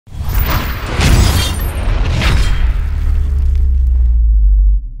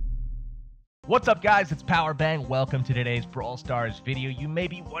What's up, guys? It's Powerbang. Welcome to today's Brawl Stars video. You may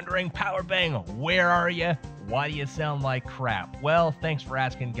be wondering, Powerbang, where are you? Why do you sound like crap? Well, thanks for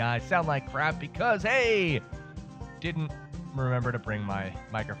asking, guys. Sound like crap because, hey, didn't remember to bring my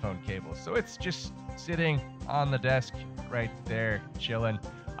microphone cable. So it's just sitting on the desk right there, chilling.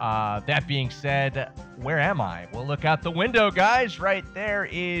 That being said, where am I? Well, look out the window, guys. Right there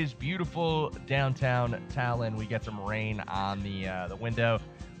is beautiful downtown Talon. We get some rain on the window.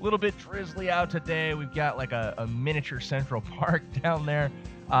 A little bit drizzly out today. We've got like a miniature Central Park down there.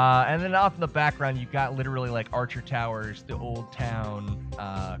 And then off in the background, you've got literally like Archer Towers, the old town,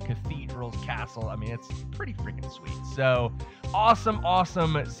 cathedrals, castle. I mean, it's pretty freaking sweet. So awesome,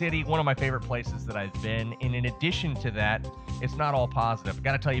 awesome city. One of my favorite places that I've been. And in addition to that, it's not all positive. I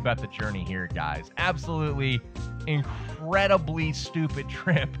got to tell you about the journey here, guys. Absolutely incredibly stupid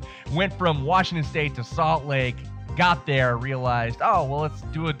trip. Went from Washington State to Salt Lake. Got there, realized, oh, well, let's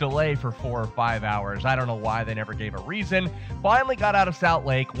do a delay for 4 or 5 hours. I don't know why they never gave a reason. Finally got out of Salt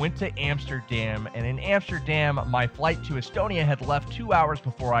Lake, went to Amsterdam, and in Amsterdam, my flight to Estonia had left 2 hours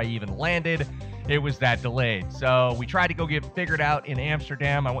before I even landed. It was that delayed. So we tried to go get figured out in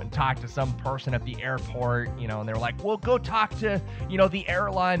Amsterdam. I went and talked to some person at the airport, and they were like, well, go talk to, the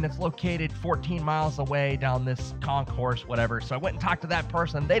airline that's located 14 miles away down this concourse, whatever. So I went and talked to that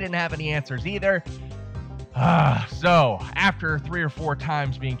person. They didn't have any answers either. So after 3 or 4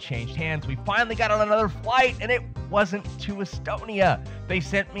 times being changed hands, we finally got on another flight, and it wasn't to Estonia. They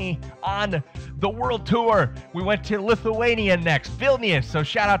sent me on the world tour. We went to Lithuania next, Vilnius. So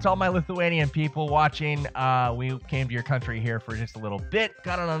shout out to all my Lithuanian people watching. We came to your country here for just a little bit,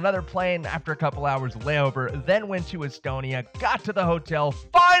 got on another plane after a couple hours layover, then went to Estonia, got to the hotel.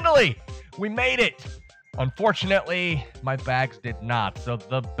 Finally, we made it. Unfortunately, my bags did not. So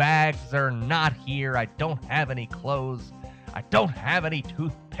the bags are not here. I don't have any clothes. I don't have any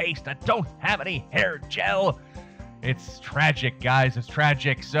toothpaste. I don't have any hair gel. It's tragic, guys. It's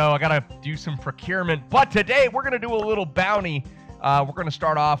tragic. So I got to do some procurement. But today, we're going to do a little bounty. We're going to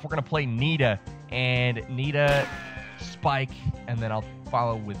start off. We're going to play Nita. And Nita, Spike, and then I'll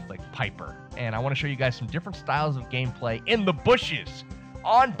follow with, Piper. And I want to show you guys some different styles of gameplay in the bushes.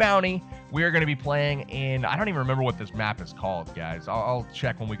 On Bounty, we are going to be playing in, I don't even remember what this map is called, guys. I'll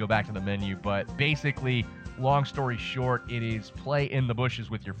check when we go back to the menu, but basically, long story short, it is play in the bushes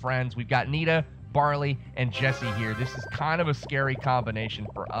with your friends. We've got Nita, Barley, and Jesse here. This is kind of a scary combination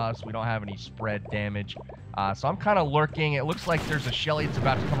for us. We don't have any spread damage, so I'm kind of lurking. It looks like there's a Shelly that's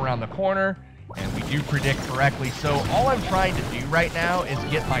about to come around the corner, and we do predict correctly. So all I'm trying to do right now is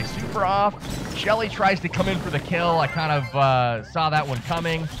get my super off. Shelly tries to come in for the kill. I kind of saw that one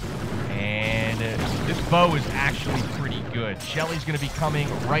coming. And this bow is actually pretty good. Shelly's going to be coming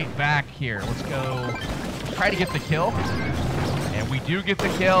right back here. Let's go try to get the kill. And we do get the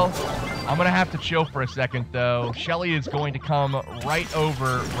kill. I'm going to have to chill for a second, though. Shelly is going to come right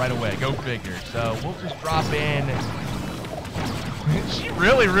over right away. Go figure. So we'll just drop in. She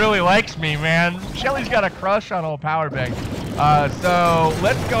really, really likes me, man. Shelly's got a crush on old Powerbang. So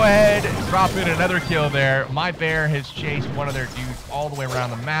let's go ahead and drop in another kill there. My bear has chased one of their dudes all the way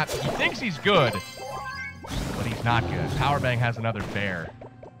around the map. He thinks he's good, but he's not good. Powerbang has another bear.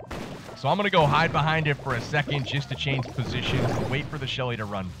 So I'm going to go hide behind it for a second just to change positions and wait for the Shelly to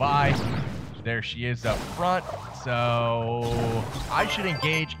run by. There she is up front. So I should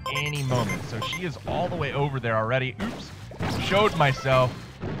engage any moment. So she is all the way over there already. Oops. Showed myself.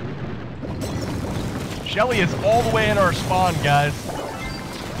 Shelly is all the way in our spawn, guys.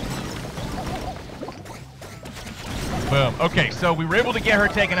 Boom. Okay, so we were able to get her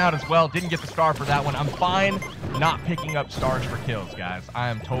taken out as well. Didn't get the star for that one. I'm fine not picking up stars for kills, guys. I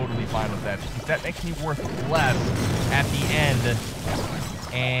am totally fine with that because that makes me worth less at the end.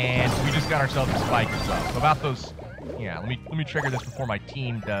 And we just got ourselves a spike as well. So about those... Yeah, let me trigger this before my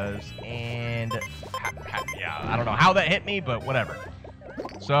team does. And... yeah, I don't know how that hit me, but whatever.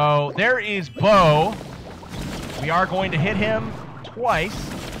 So there is Bo. We are going to hit him twice.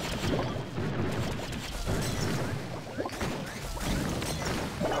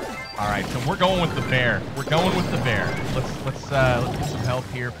 All right, so we're going with the bear. We're going with the bear. Let's get some help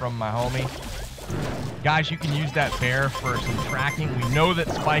here from my homie. Guys, you can use that bear for some tracking. We know that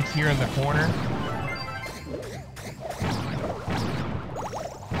Spike's here in the corner.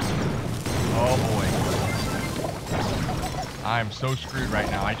 Oh boy. I'm so screwed right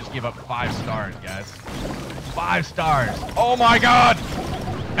now. I just gave up 5 stars, guys. 5 stars. Oh my god!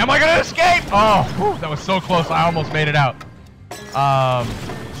 Am I gonna escape? Oh, whew, that was so close. I almost made it out.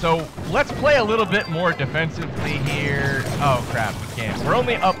 So let's play a little bit more defensively here. Oh crap, we can't. We're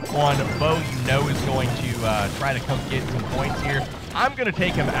only up 1. Bo, is going to try to come get some points here. I'm gonna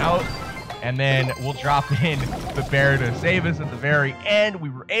take him out. And then we'll drop in the bear to save us at the very end. We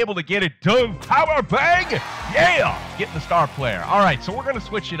were able to get it done. Powerbang! Yeah! Getting the star player. All right, so we're going to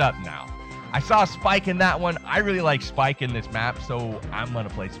switch it up now. I saw Spike in that one. I really like Spike in this map, so I'm going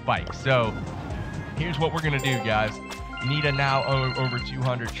to play Spike. So here's what we're going to do, guys. Nita now over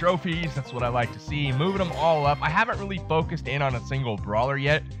 200 trophies. That's what I like to see. Moving them all up. I haven't really focused in on a single brawler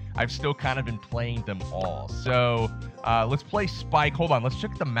yet. I've still kind of been playing them all. So let's play Spike. Hold on. Let's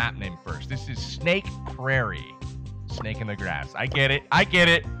check the map name first. This is Snake Prairie. Snake in the grass. I get it. I get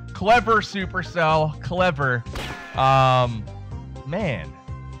it. Clever, Supercell. Clever. Man,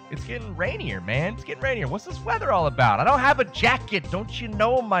 it's getting rainier, man. It's getting rainier. What's this weather all about? I don't have a jacket. Don't you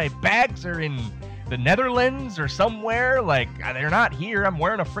know my bags are in the Netherlands or somewhere? Like, they're not here. I'm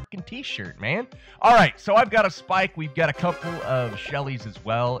wearing a freaking t-shirt, man. All right, so I've got a Spike. We've got a couple of Shellys as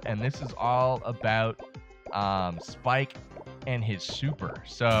well, and this is all about Spike and his super.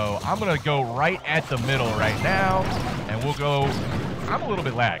 So I'm gonna go right at the middle right now, and we'll go. I'm a little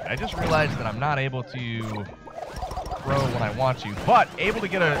bit lagged. I just realized that I'm not able to throw when I want to, but able to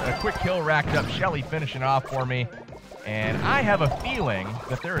get a quick kill racked up. Shelly finishing off for me. And I have a feeling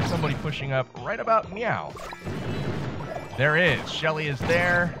that there is somebody pushing up right about meow. There is. Shelly is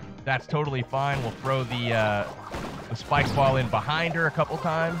there. That's totally fine. We'll throw the spike ball in behind her a couple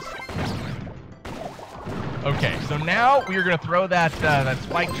times. Okay, so now we are going to throw that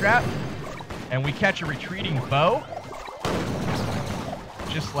spike trap, and we catch a retreating bow.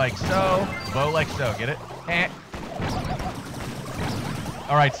 Just like so. Bow like so. Get it? Eh.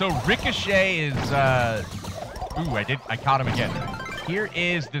 All right, so Ricochet is... Ooh, I caught him again. Here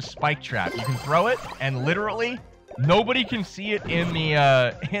is the spike trap. You can throw it, and literally nobody can see it in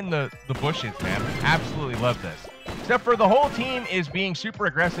the bushes, man. Absolutely love this. Except for the whole team is being super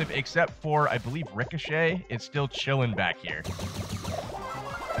aggressive, except for, I believe, Ricochet is still chilling back here.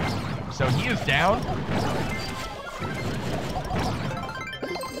 So he is down.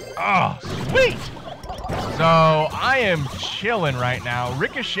 Oh, sweet! So I am chilling right now.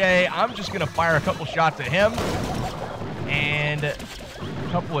 Ricochet, I'm just going to fire a couple shots at him and a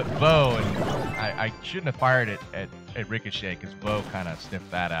couple at Bo. And I shouldn't have fired it at Ricochet because Bo kind of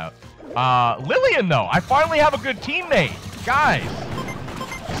sniffed that out. Lillian, though, I finally have a good teammate. Guys,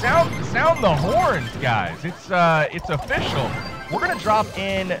 sound the horns, guys. It's official. We're going to drop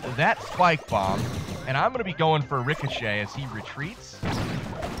in that spike bomb, and I'm going to be going for Ricochet as he retreats.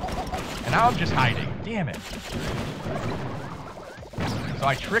 And now I'm just hiding. Damn it. So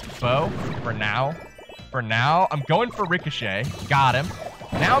I tricked Bo for now. For now, I'm going for Ricochet. Got him.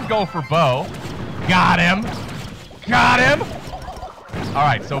 Now I'm going for Bo. Got him. Got him. All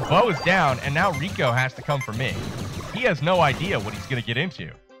right, so Bo is down, and now Rico has to come for me. He has no idea what he's going to get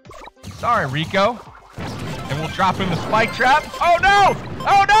into. Sorry, Rico. And we'll drop in the spike trap. Oh, no.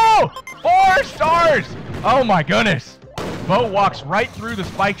 Oh, no. 4 stars. Oh, my goodness. Bo walks right through the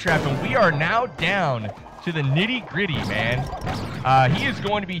spike trap, and we are now down to the nitty-gritty, man. He is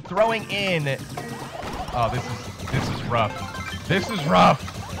going to be throwing in... Oh, this is rough. This is rough.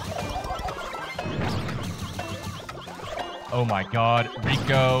 Oh, my God.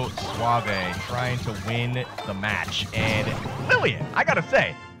 Rico Suave trying to win the match. And Lillian, I got to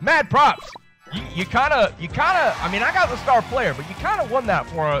say, mad props. You kind of, I mean, I got the star player, but you kind of won that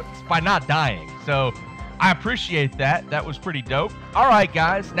for us by not dying. So... I appreciate that. That was pretty dope. All right,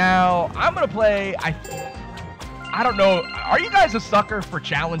 guys. Now, I'm going to play... I don't know. Are you guys a sucker for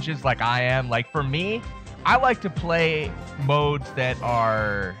challenges like I am? Like, for me, I like to play modes that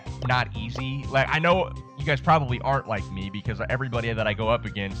are not easy. Like, I know you guys probably aren't like me because everybody that I go up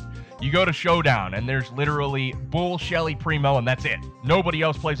against, you go to Showdown, and there's literally Bull, Shelly, Primo, and that's it. Nobody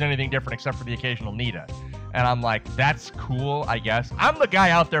else plays anything different except for the occasional Nita. And I'm like, that's cool, I guess. I'm the guy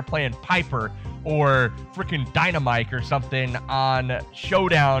out there playing Piper or freaking Dynamite or something on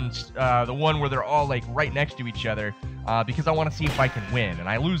Showdowns, the one where they're all like right next to each other, because I want to see if I can win. And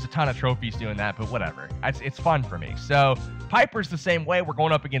I lose a ton of trophies doing that, but whatever. It's fun for me. So Piper's the same way. We're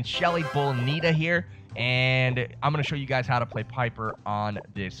going up against Shelly, Bull, Nita here. And I'm going to show you guys how to play Piper on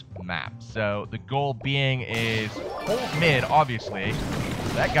this map. So the goal being is hold mid, obviously.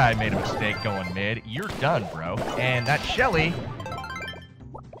 That guy made a mistake going mid. You're done, bro. And that Shelly...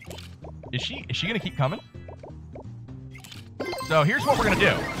 Is she going to keep coming? So here's what we're going to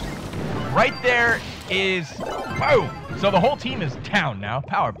do. Right there is... Boom! So the whole team is down now.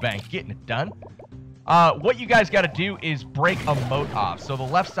 Powerbang getting it done. What you guys got to do is break a moat off. So the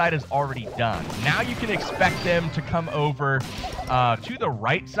left side is already done. Now you can expect them to come over to the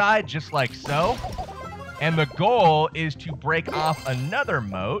right side, just like so. And the goal is to break off another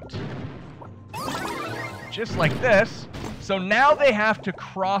moat, just like this. So now they have to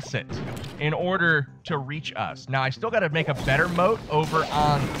cross it. in order to reach us. Now, I still got to make a better moat over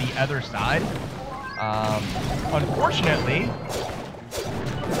on the other side. Unfortunately,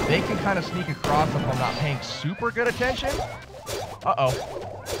 they can kind of sneak across if I'm not paying super good attention. Uh-oh.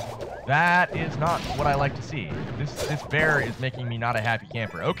 That is not what I like to see. This bear is making me not a happy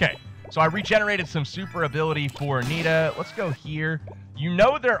camper. Okay, so I regenerated some super ability for Nita. Let's go here. You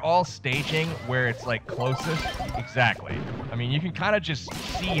know they're all staging where it's, like, closest. Exactly. I mean, you can kind of just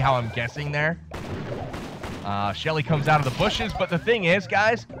see how I'm guessing there. Shelly comes out of the bushes, but the thing is,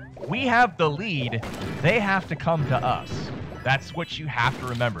 guys, we have the lead. They have to come to us. That's what you have to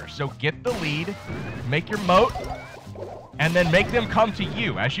remember. So get the lead, make your moat, and then make them come to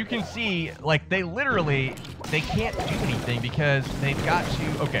you. As you can see, like, they can't do anything because they've got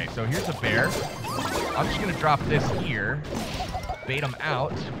to... Okay, so here's a bear. I'm just going to drop this here. Bait him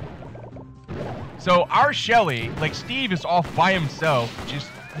out. So our Shelly, like, Steve is off by himself, just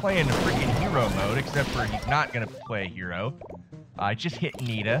playing a freaking hero mode, except for he's not going to play hero. I just hit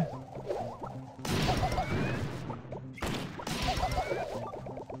Nita.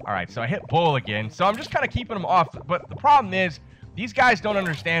 All right, so I hit Bull again. So I'm just kind of keeping them off. But the problem is, these guys don't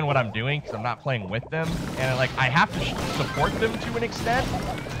understand what I'm doing because I'm not playing with them. And, like, I have to support them to an extent.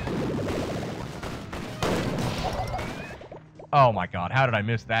 Oh, my God. How did I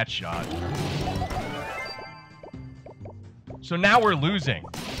miss that shot? So now we're losing.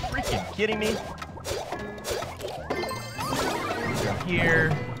 Freaking kidding me? Go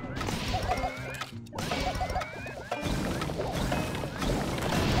here.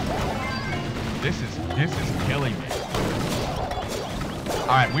 This is killing me. All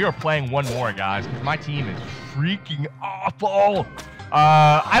right, we are playing one more, guys, because my team is freaking awful.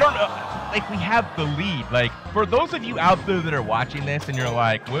 I don't know. Like, we have the lead. Like, for those of you out there that are watching this and you're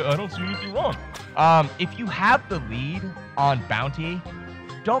like, well, I don't see anything wrong. If you have the lead on Bounty,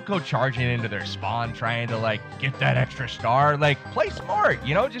 don't go charging into their spawn trying to, like, get that extra star. Like, play smart,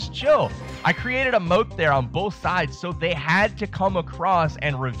 you know, just chill. I created a moat there on both sides, so they had to come across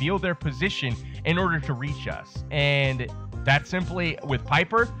and reveal their position in order to reach us. And that's simply, with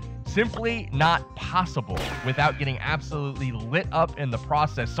Piper, simply not possible without getting absolutely lit up in the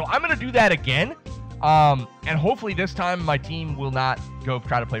process. So I'm going to do that again. And hopefully this time my team will not go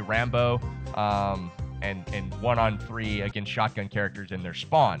try to play Rambo and 1-on-3 against shotgun characters in their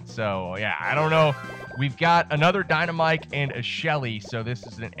spawn. So yeah, I don't know. We've got another Dynamite and a Shelly, so this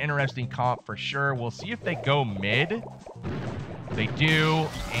is an interesting comp for sure. We'll see if they go mid. They do,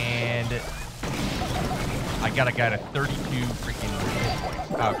 and I got a guy to 32 freaking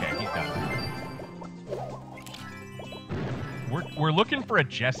points. Okay, he's done. We're looking for a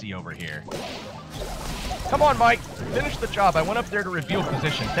Jesse over here. Come on, Mike. Finish the job. I went up there to reveal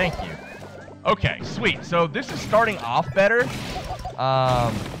position. Thank you. Okay, sweet. So this is starting off better.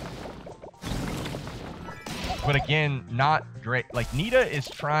 But again, not great. Like, Nita is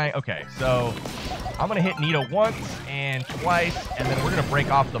trying... Okay, so I'm going to hit Nita once and twice, and then we're going to break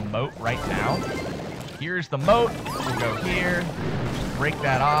off the moat right now. Here's the moat. We'll go here, break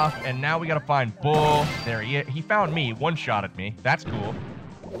that off, and now we got to find Bull. There he is. He found me, one-shotted me. That's cool.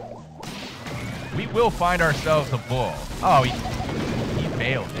 We will find ourselves a Bull. Oh, he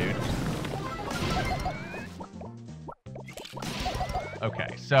failed, dude. Okay,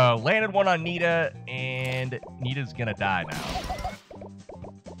 so landed one on Nita, and Nita's gonna die now.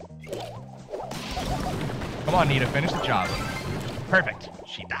 Come on, Nita, finish the job. Perfect.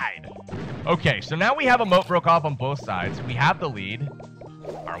 She died. Okay, so now we have a moat broke off on both sides. We have the lead.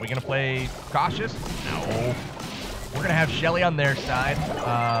 Are we gonna play cautious? No. We're gonna have Shelly on their side.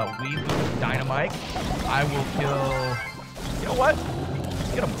 We lose Dynamite. I will kill... You know what?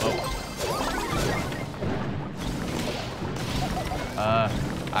 Let's get them both.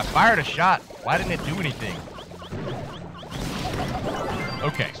 I fired a shot. Why didn't it do anything?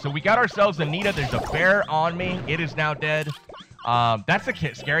 Okay, so we got ourselves a Nita. There's a bear on me. It is now dead. That's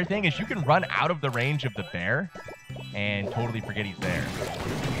the scary thing is you can run out of the range of the bear and totally forget he's there.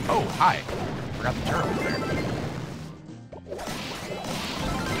 Oh, hi. Forgot the turtle was there.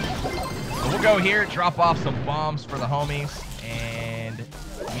 So we'll go here, drop off some bombs for the homies, and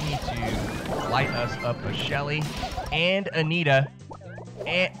we need to light us up a Shelly and a Nita.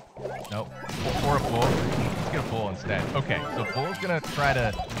 And nope, or a Bull. Let's get a Bull instead. Okay, so Bull's gonna try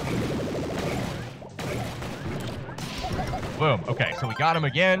to... Boom. Okay, so we got him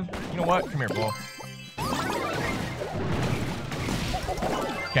again. You know what? Come here, Bull.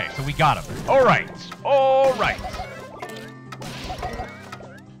 Okay, so we got him. All right. All right.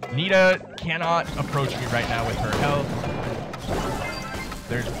 Nita cannot approach me right now with her health.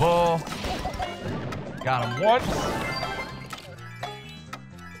 There's Bull. Got him once.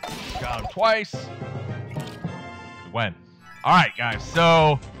 Got him twice. We win. All right, guys.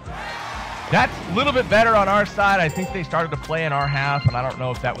 So that's a little bit better on our side. I think they started to play in our half, and I don't know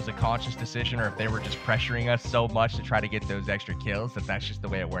if that was a conscious decision or if they were just pressuring us so much to try to get those extra kills that's just the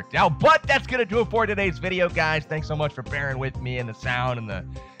way it worked out. But that's going to do it for today's video, guys. Thanks so much for bearing with me and the sound and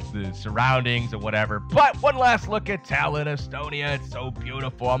the surroundings and whatever. But one last look at Tallinn, Estonia. It's so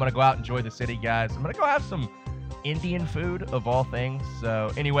beautiful. I'm going to go out and enjoy the city, guys. I'm going to go have some Indian food, of all things.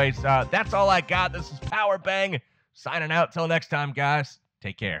 So anyways, that's all I got. This is Powerbang signing out. Till next time, guys.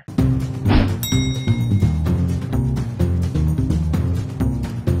 Take care.